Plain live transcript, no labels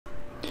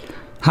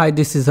Hi,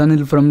 this is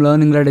Anil from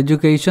Learning Led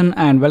Education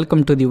and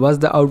welcome to the What's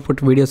the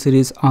Output video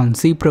series on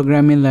C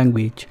programming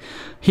language.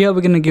 Here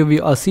we're going to give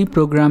you a C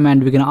program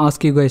and we're going to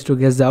ask you guys to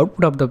guess the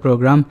output of the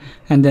program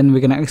and then we're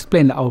going to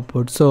explain the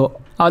output.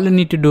 So all you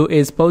need to do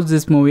is pause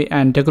this movie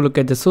and take a look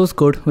at the source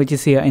code which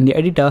is here in the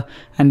editor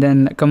and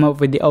then come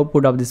up with the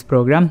output of this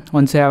program.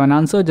 Once you have an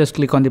answer, just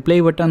click on the play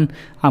button.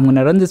 I'm going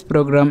to run this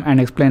program and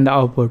explain the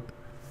output.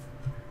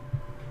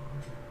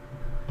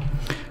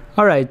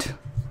 Alright.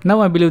 Now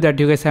I believe that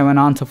you guys have an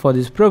answer for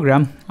this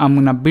program. I'm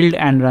gonna build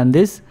and run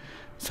this.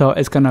 So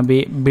it's gonna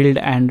be build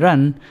and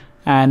run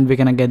and we're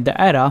gonna get the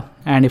error.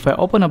 And if I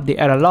open up the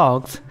error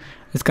logs,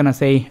 it's gonna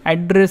say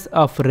address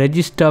of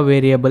register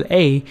variable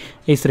A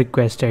is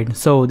requested.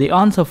 So the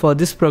answer for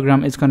this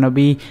program is gonna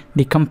be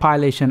the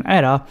compilation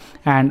error,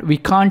 and we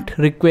can't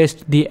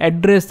request the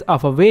address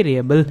of a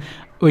variable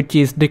which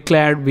is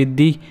declared with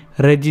the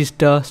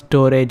register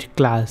storage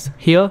class.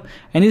 Here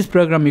in this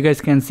program you guys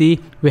can see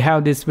we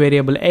have this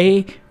variable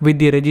A with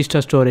the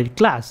register storage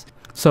class.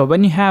 So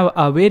when you have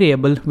a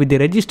variable with the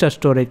register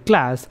storage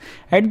class,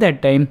 at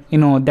that time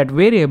that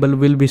variable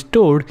will be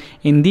stored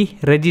in the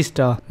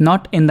register,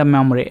 not in the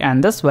memory,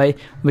 and that's why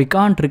we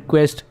can't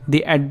request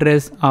the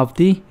address of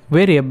the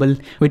variable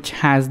which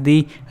has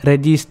the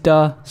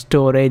register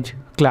storage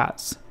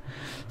class.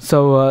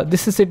 So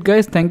this is it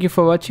guys, thank you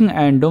for watching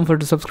and don't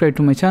forget to subscribe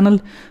to my channel.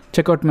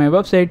 Check out my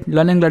website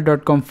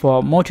learningled.com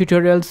for more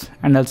tutorials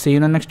and I'll see you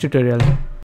in the next tutorial.